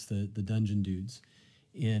reference the Dungeon Dudes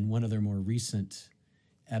in one of their more recent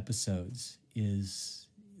episodes, is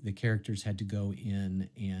the characters had to go in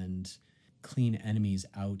and clean enemies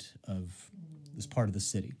out of this part of the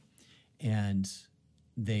city. And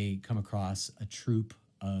they come across a troop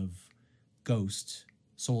of ghost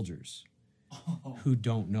soldiers who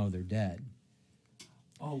don't know they're dead.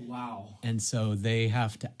 Oh, wow. And so they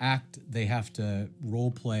have to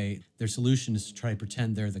role play. Their solution is to try to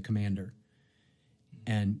pretend they're the commander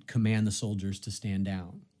and command the soldiers to stand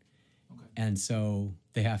down. Okay. And so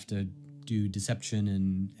they have to do deception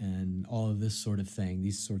and all of this sort of thing,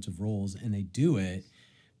 these sorts of roles, and they do it,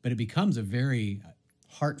 but it becomes a very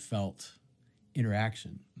heartfelt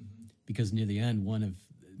interaction because near the end,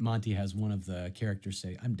 Monty has one of the characters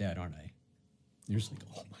say, "I'm dead, aren't I?" And you're just like,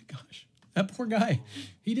 oh my gosh. That poor guy,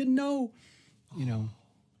 he didn't know,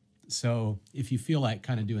 So if you feel like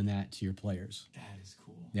kind of doing that to your players. That is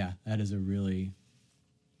cool. Yeah, that is a really,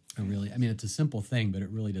 I mean, it's a simple thing, but it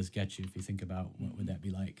really does get you if you think about what would that be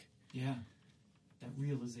like. Yeah, that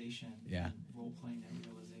realization. Yeah. Role-playing that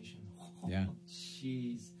realization. Yeah.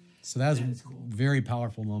 Jeez. So that was a cool. Very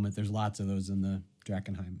powerful moment. There's lots of those in the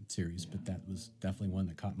Drakkenheim series, but that was definitely one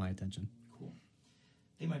that caught my attention. Cool.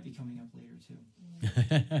 They might be coming up later, too.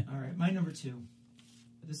 All right, my number 2.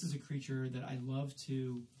 This is a creature that I love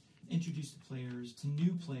to introduce to players, to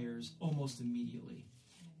new players, almost immediately.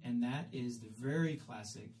 And that is the very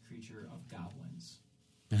classic creature of goblins.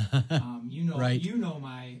 Right. You know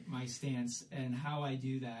my stance and how I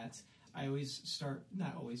do that. I always start,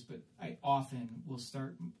 not always, but I often will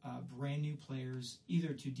start brand new players,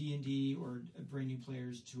 either to D&D or brand new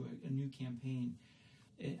players to a new campaign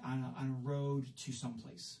on a road to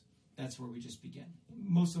someplace. That's where we just begin.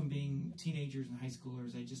 Most of them being teenagers and high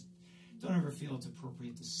schoolers. I just don't ever feel it's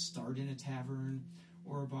appropriate to start in a tavern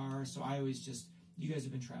or a bar. So I always you guys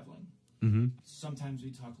have been traveling. Mm-hmm. Sometimes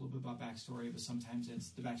we talk a little bit about backstory, but sometimes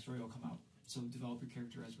the backstory will come out. So develop your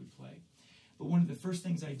character as we play. But one of the first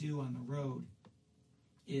things I do on the road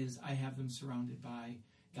is I have them surrounded by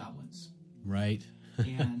goblins. Right.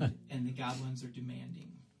 and the goblins are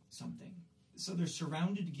demanding something. So they're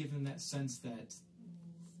surrounded to give them that sense that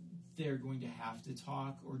they're going to have to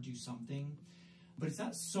talk or do something. But it's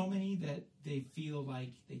not so many that they feel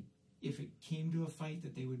like if it came to a fight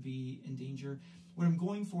that they would be in danger. What I'm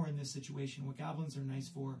going for in this situation, what goblins are nice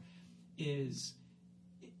for, is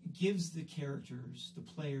it gives the characters, the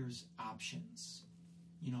players, options.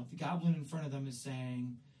 If the goblin in front of them is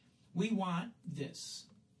saying, "We want this,"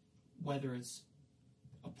 whether it's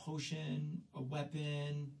a potion, a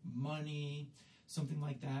weapon, money, something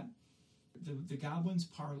like that. The goblins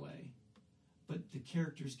parlay, but the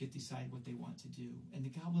characters get to decide what they want to do. And the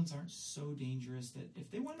goblins aren't so dangerous that if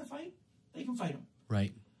they want to fight, they can fight them.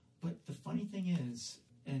 Right. But the funny thing is,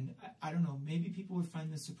 and I don't know, maybe people would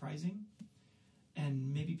find this surprising,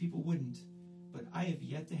 and maybe people wouldn't, but I have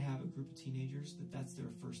yet to have a group of teenagers that's their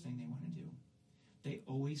first thing they want to do. They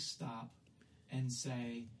always stop and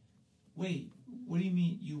say, wait, what do you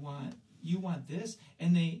mean you want this?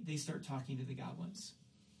 And they start talking to the goblins.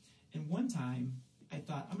 And one time, I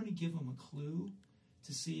thought, I'm going to give them a clue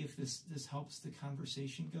to see if this helps the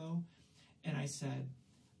conversation go. And I said,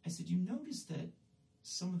 you notice that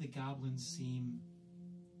some of the goblins seem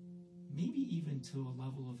maybe even to a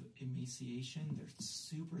level of emaciation. They're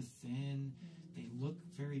super thin. They look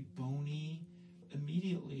very bony.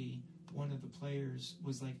 Immediately, one of the players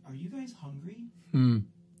was like, are you guys hungry?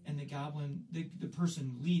 And the goblin, the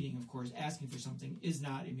person leading, of course, asking for something, is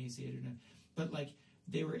not emaciated. But like,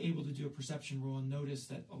 they were able to do a perception roll and notice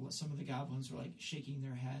that some of the goblins were like shaking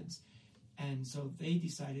their heads. And so they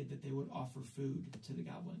decided that they would offer food to the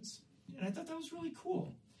goblins. And I thought that was really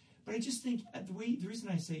cool. But I just think the reason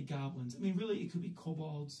I say goblins, I mean, really it could be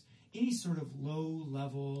kobolds, any sort of low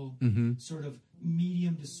level, sort of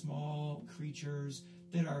medium to small creatures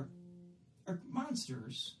that are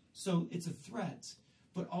monsters. So it's a threat,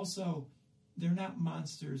 but also they're not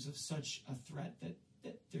monsters of such a threat that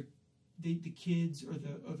the kids or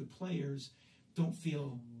the players don't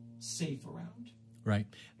feel safe around. Right.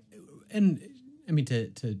 And I mean,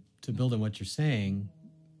 to build on what you're saying,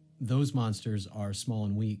 those monsters are small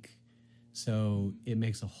and weak. So it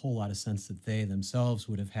makes a whole lot of sense that they themselves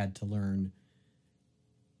would have had to learn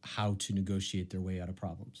how to negotiate their way out of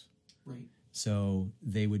problems. Right. So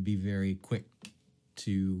they would be very quick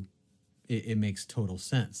to, it makes total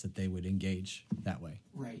sense that they would engage that way.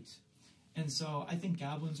 Right. And so I think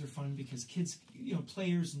goblins are fun because kids,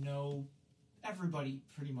 players know, everybody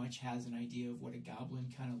pretty much has an idea of what a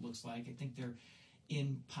goblin kind of looks like. I think they're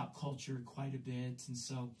in pop culture quite a bit. And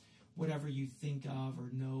so whatever you think of or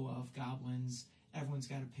know of goblins, everyone's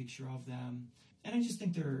got a picture of them. And I just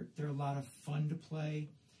think they're a lot of fun to play.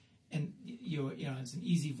 And, it's an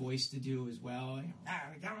easy voice to do as well.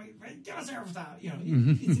 Give us our stuff.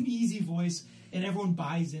 It's an easy voice, and everyone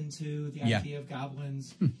buys into the idea of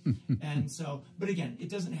goblins. And so, but again, it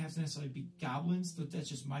doesn't have to necessarily be goblins. That's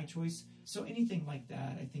just my choice. So anything like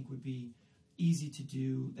that, I think, would be easy to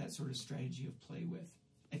do, that sort of strategy of play with.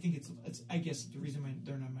 I think it's I guess the reason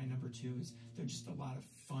they're not my number 2 is they're just a lot of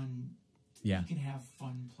fun. Yeah. You can have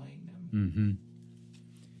fun playing them. Mm-hmm.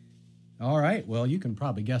 All right. Well, you can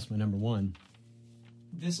probably guess my number 1.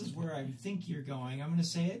 This is where I think you're going. I'm going to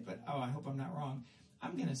say it, but I hope I'm not wrong.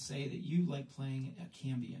 I'm going to say that you like playing a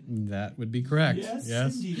Cambion. That would be correct. Yes.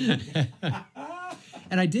 Indeed.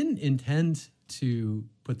 And I didn't intend to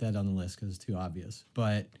put that on the list because it's too obvious.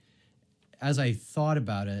 But as I thought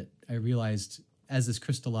about it, I realized as this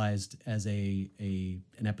crystallized as an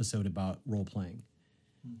episode about role playing,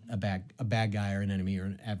 a bad guy or an enemy or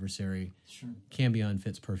an adversary, sure, Cambion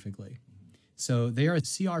fits perfectly. So they are a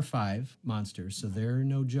CR5 monsters, so they're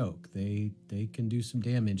no joke. They can do some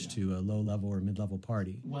damage to a low-level or mid-level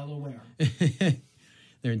party. Well aware.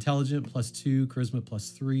 They're intelligent, +2, charisma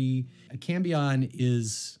 +3. A Cambion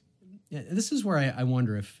is... This is where I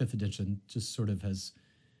wonder if 5th edition just sort of has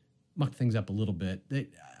mucked things up a little bit.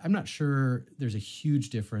 I'm not sure there's a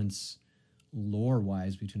huge difference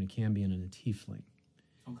lore-wise between a Cambion and a Tiefling.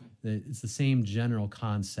 Okay. It's the same general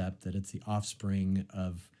concept that it's the offspring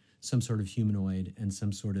of some sort of humanoid and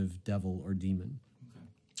some sort of devil or demon. Okay.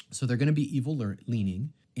 So they're going to be evil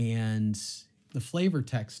leaning. And the flavor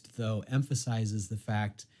text, though, emphasizes the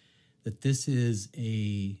fact that this is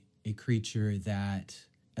a creature that,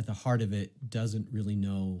 at the heart of it, doesn't really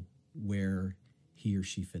know where he or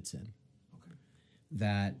she fits in. Okay.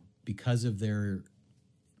 That because of their...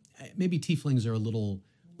 Maybe tieflings are a little...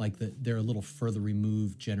 they're a little further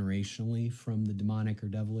removed generationally from the demonic or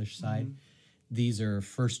devilish side. Mm-hmm. These are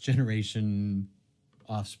first generation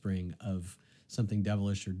offspring of something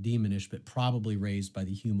devilish or demonish, but probably raised by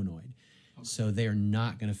the humanoid. Okay. So they are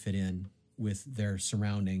not going to fit in with their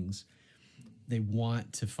surroundings. They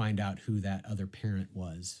want to find out who that other parent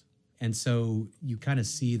was. And so you kind of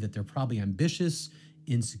see that they're probably ambitious,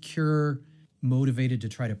 insecure, motivated to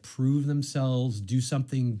try to prove themselves, do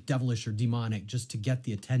something devilish or demonic just to get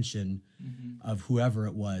the attention of whoever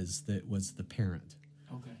it was that was the parent.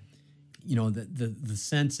 Okay. The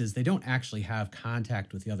sense is they don't actually have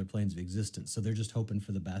contact with the other planes of existence, so they're just hoping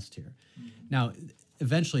for the best here. Mm-hmm. Now,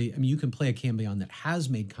 eventually, I mean, you can play a Cambion that has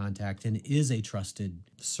made contact and is a trusted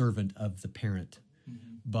servant of the parent.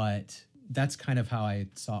 But that's kind of how I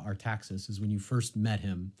saw Artaxis, is when you first met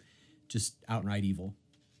him, just outright evil.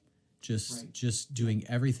 Just doing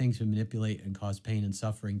everything to manipulate and cause pain and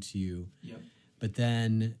suffering to you. Yep. But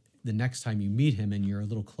then the next time you meet him and you're a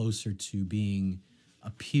little closer to being a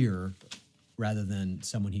peer rather than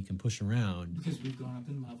someone he can push around. Because we've gone up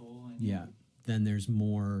in level. And yeah. Then there's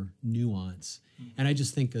more nuance. And I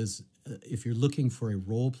just think if you're looking for a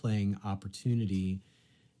role-playing opportunity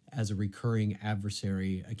as a recurring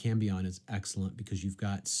adversary, a Cambion is excellent because you've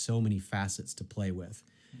got so many facets to play with.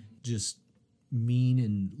 Just mean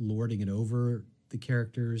and lording it over the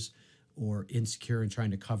characters, or insecure and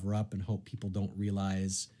trying to cover up and hope people don't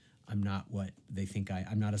realize I'm not what they think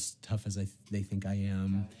I'm not as tough as they think I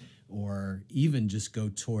am, or even just go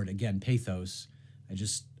toward, again, pathos. I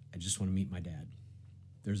just want to meet my dad.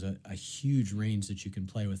 There's a huge range that you can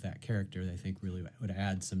play with that character that I think really would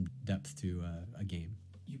add some depth to a game.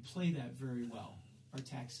 You play that very well.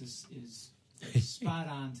 Artaxis is spot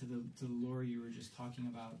on to the lore you were just talking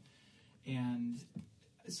about. And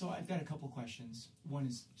so I've got a couple questions. One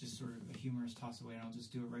is just sort of a humorous toss away, and I'll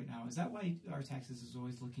just do it right now. Is that why Artaxis is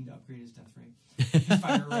always looking to upgrade his death ray? His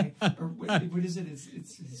fire ray? Or what is it?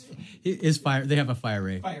 It's his fire. They have a fire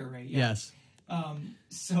ray. Fire ray, yeah. Yes.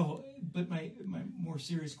 But my more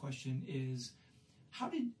serious question is,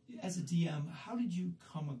 as a DM, how did you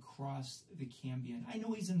come across the Cambion? I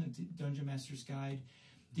know he's in the Dungeon Master's Guide.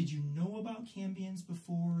 Did you know about Cambions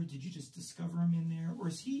before? Did you just discover him in there, or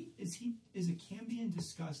is a Cambion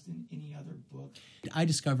discussed in any other book? I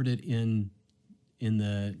discovered it in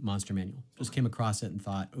the Monster Manual. Just came across it and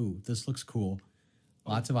thought, "Ooh, this looks cool."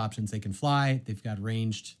 Lots of options. They can fly. They've got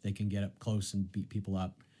ranged. They can get up close and beat people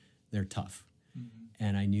up. They're tough,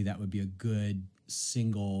 and I knew that would be a good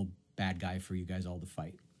single bad guy for you guys all to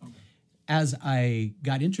fight. Okay. As I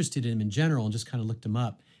got interested in him in general and just kind of looked him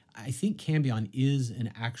up, I think Cambion is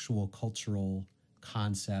an actual cultural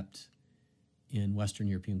concept in Western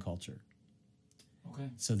European culture. Okay.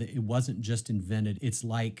 So that it wasn't just invented. It's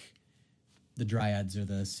like the Dryads or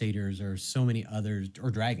the Satyrs or so many others,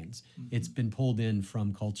 or dragons. It's been pulled in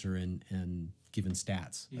from culture and given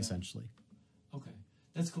stats, essentially. Okay.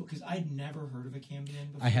 That's cool, because I'd never heard of a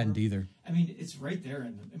Cambion before. I hadn't either. I mean, it's right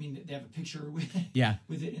there. They have a picture with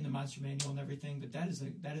it in the Monster Manual and everything, but that is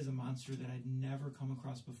a monster that I'd never come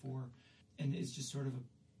across before. And it's just sort of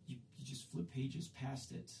you just flip pages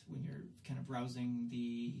past it when you're kind of browsing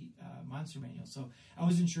the Monster Manual. So I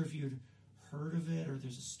wasn't sure if you'd heard of it, or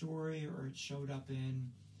there's a story, or it showed up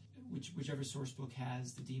in whichever source book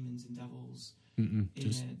has the demons and devils in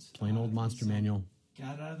just it. Plain old Monster Manual.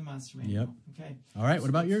 Got it out of the Monster Manual. Yep. Okay. All right. What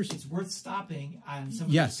about yours? It's worth stopping on some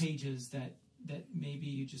of those pages that maybe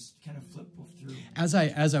you just kind of flip through. As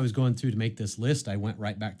I was going through to make this list, I went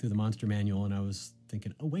right back through the Monster Manual, and I was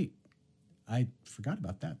thinking, oh wait, I forgot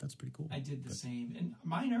about that. That's pretty cool. I did the same, and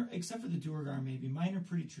mine are, except for the Duergar, maybe mine are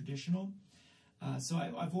pretty traditional. So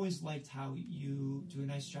I've always liked how you do a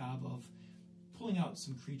nice job of pulling out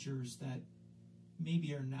some creatures that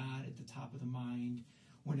maybe are not at the top of the mind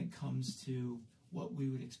when it comes to what we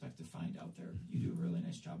would expect to find out there. You do a really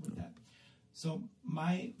nice job with that. So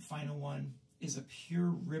my final one is a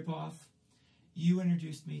pure ripoff. You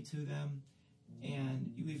introduced me to them,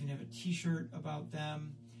 and you even have a T-shirt about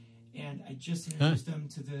them. And I just introduced them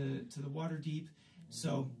to the Waterdeep.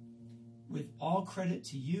 So, with all credit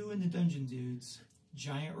to you and the Dungeon Dudes,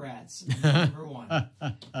 Giant Rats, number one.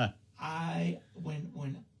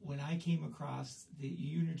 When I came across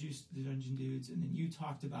you introduced the Dungeon Dudes, and then you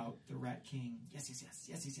talked about the Rat King. Yes.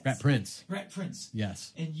 Rat Prince. Rat Prince.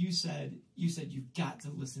 Yes. And you said you've got to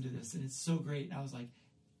listen to this, and it's so great. And I was like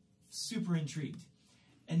super intrigued.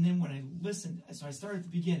 And then when I listened, so I started at the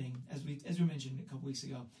beginning, as we mentioned a couple weeks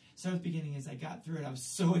ago. Started at the beginning. As I got through it, I was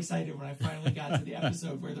so excited when I finally got to the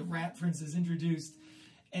episode where the Rat Prince is introduced,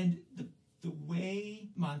 and the way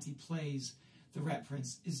Monty plays the Rat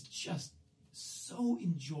Prince is just so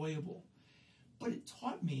enjoyable. But it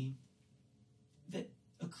taught me that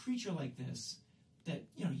a creature like this, that,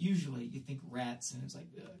 usually you think rats and it's like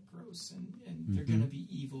gross, and they're going to be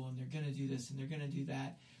evil, and they're going to do this and they're going to do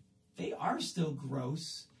that. They are still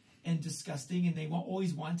gross and disgusting, and they won't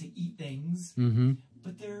always want to eat things.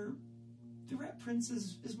 But the Rat Prince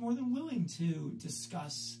is more than willing to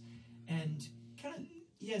discuss, and kind of,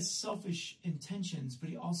 he has selfish intentions, but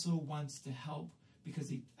he also wants to help, because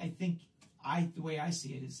the way I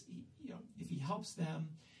see it is, if he helps them,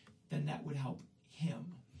 then that would help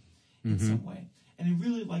him in some way. And I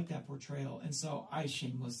really like that portrayal, and so I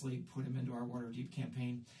shamelessly put him into our Waterdeep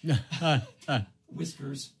campaign.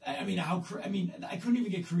 Whiskers. I mean, I couldn't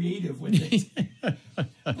even get creative with it.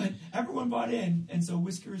 But everyone bought in, and so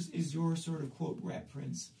Whiskers is your sort of, quote, rat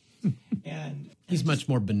prince. And he's much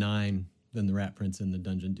more benign than the rat prince and the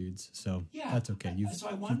dungeon dudes, so that's okay. So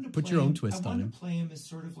I wanted to put your own twist on him. I wanted to play him as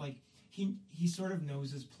sort of like, he sort of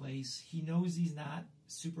knows his place. He knows he's not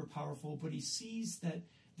super powerful, but he sees that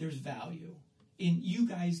there's value. And you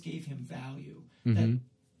guys gave him value. That,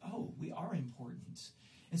 we are important.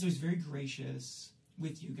 And so he's very gracious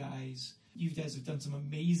with you guys. You guys have done some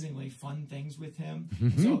amazingly fun things with him.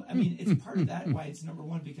 So, I mean, it's part of that why it's number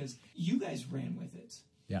one, because you guys ran with it.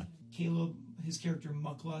 Yeah. Caleb, his character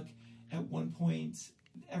Mukluk, at one point,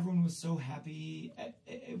 everyone was so happy.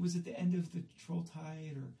 It was at the end of the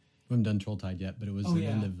Trolltide, or we haven't done Trolltide yet, but it was the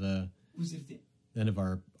end of was it the end of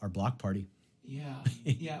our block party. Yeah.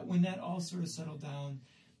 When that all sort of settled down,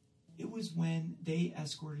 it was when they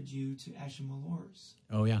escorted you to Ashen Malors.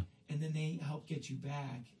 Oh yeah. And then they helped get you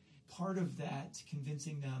back. Part of that,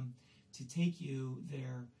 convincing them to take you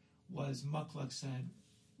there, was Mukluk said,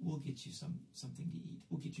 "We'll get you something to eat.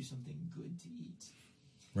 We'll get you something good to eat."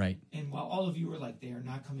 Right. And while all of you were like, "They are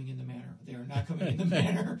not coming in the manor. They are not coming in the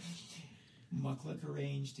manor," Mukluk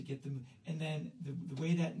arranged to get them. And then the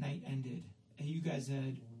way that night ended, you guys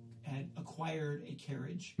had acquired a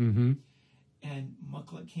carriage, and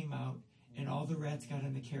Mukluk came out, and all the rats got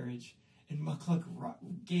in the carriage, and Mukluk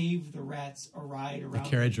gave the rats a ride around the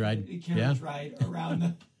carriage ride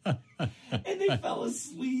around and they fell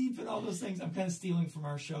asleep and all those things. I'm kind of stealing from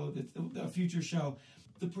our show, the future show,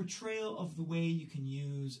 the portrayal of the way you can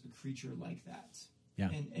use a creature like that,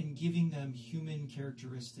 and giving them human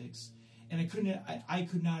characteristics. And I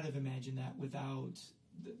could not have imagined that without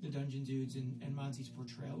the Dungeon Dudes and Monty's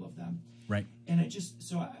portrayal of them. Right. And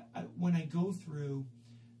when I go through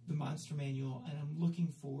the monster manual and I'm looking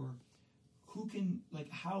for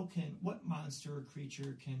what monster or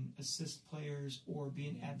creature can assist players or be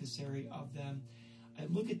an adversary of them, I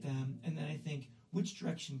look at them and then I think, which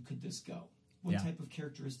direction could this go? What type of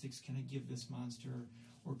characteristics can I give this monster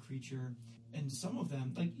or creature? And some of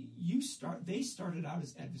them, like they started out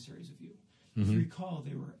as adversaries of you. If you recall,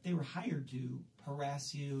 they were hired to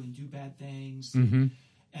harass you and do bad things,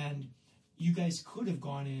 and you guys could have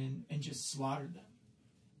gone in and just slaughtered them,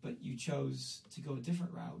 but you chose to go a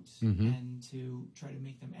different route and to try to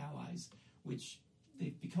make them allies, which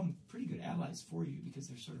they've become pretty good allies for you because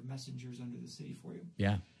they're sort of messengers under the city for you.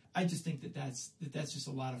 Yeah. I just think that's just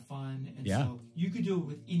a lot of fun, and so you could do it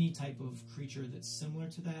with any type of creature that's similar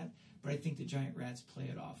to that. But I think the giant rats play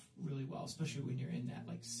it off really well, especially when you're in that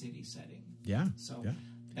like city setting. Yeah. So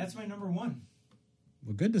that's my number one.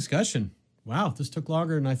 Well, good discussion. Wow, this took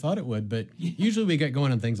longer than I thought it would, but usually we get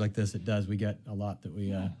going on things like this. It does. We get a lot that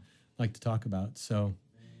we like to talk about. So,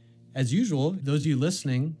 as usual, those of you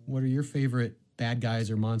listening, what are your favorite bad guys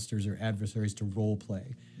or monsters or adversaries to role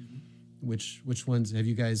play? Which ones have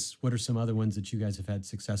you guys? What are some other ones that you guys have had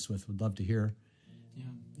success with? Would love to hear.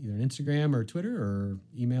 Either on Instagram or Twitter, or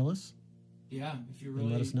email us. Yeah, if you're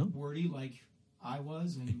really let us know. Wordy like I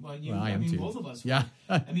was, and I mean, both of us. Yeah.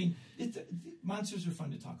 I mean, monsters are fun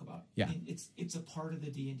to talk about. Yeah. And it's a part of the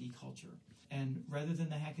D&D culture. And rather than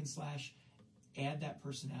the hack and slash, add that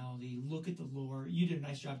personality. Look at the lore. You did a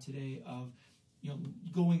nice job today of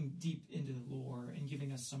going deep into the lore and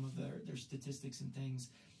giving us some of their statistics and things.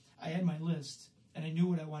 I had my list and I knew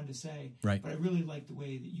what I wanted to say. Right. But I really liked the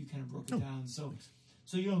way that you kind of broke it down. So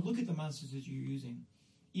look at the monsters that you're using.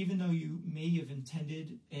 Even though you may have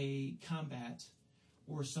intended a combat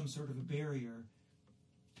or some sort of a barrier,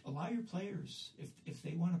 allow your players, if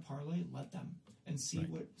they want to parlay, let them and see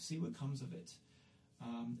what comes of it.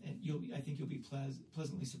 And I think you'll be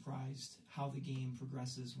pleasantly surprised how the game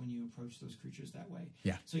progresses when you approach those creatures that way.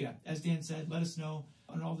 Yeah. So as Dan said, let us know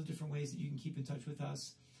on all the different ways that you can keep in touch with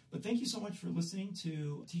us. But thank you so much for listening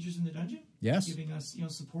to Teachers in the Dungeon. Yes. Giving us,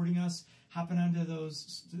 supporting us, hopping onto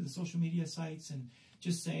the social media sites and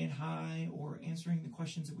just saying hi or answering the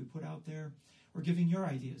questions that we put out there or giving your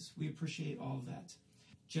ideas. We appreciate all of that.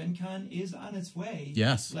 Gen Con is on its way.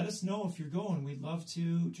 Yes. Let us know if you're going. We'd love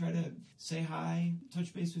to try to say hi,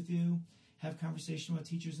 touch base with you, have conversation with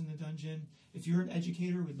Teachers in the Dungeon. If you're an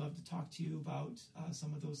educator, we'd love to talk to you about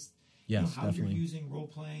some of those, how definitely. you're using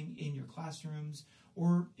role-playing in your classrooms.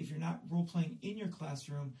 Or if you're not role-playing in your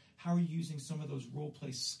classroom, how are you using some of those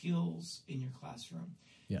role-play skills in your classroom?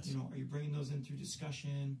 Yes. Are you bringing those in through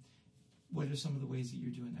discussion? What are some of the ways that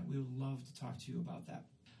you're doing that? We would love to talk to you about that.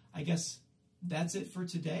 I guess that's it for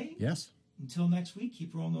today. Yes. Until next week,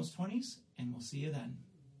 keep rolling those 20s, and we'll see you then.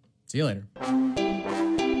 See you later.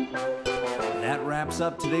 That wraps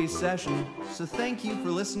up today's session, so thank you for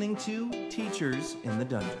listening to Teachers in the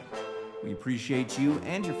Dungeon. We appreciate you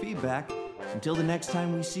and your feedback. Until the next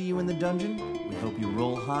time we see you in the dungeon, we hope you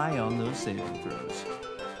roll high on those saving throws.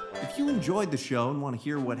 If you enjoyed the show and want to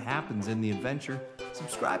hear what happens in the adventure,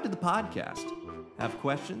 subscribe to the podcast. Have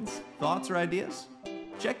questions, thoughts, or ideas?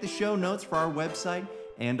 Check the show notes for our website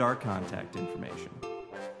and our contact information.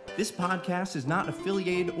 This podcast is not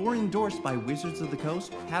affiliated or endorsed by Wizards of the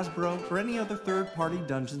Coast, Hasbro, or any other third-party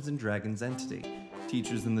Dungeons & Dragons entity.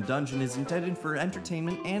 Teachers in the Dungeon is intended for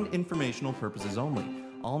entertainment and informational purposes only.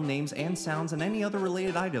 All names and sounds and any other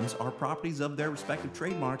related items are properties of their respective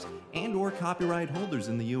trademarks and or copyright holders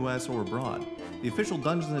in the U.S. or abroad. The official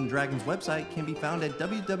Dungeons & Dragons website can be found at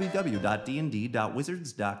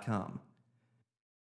www.dnd.wizards.com.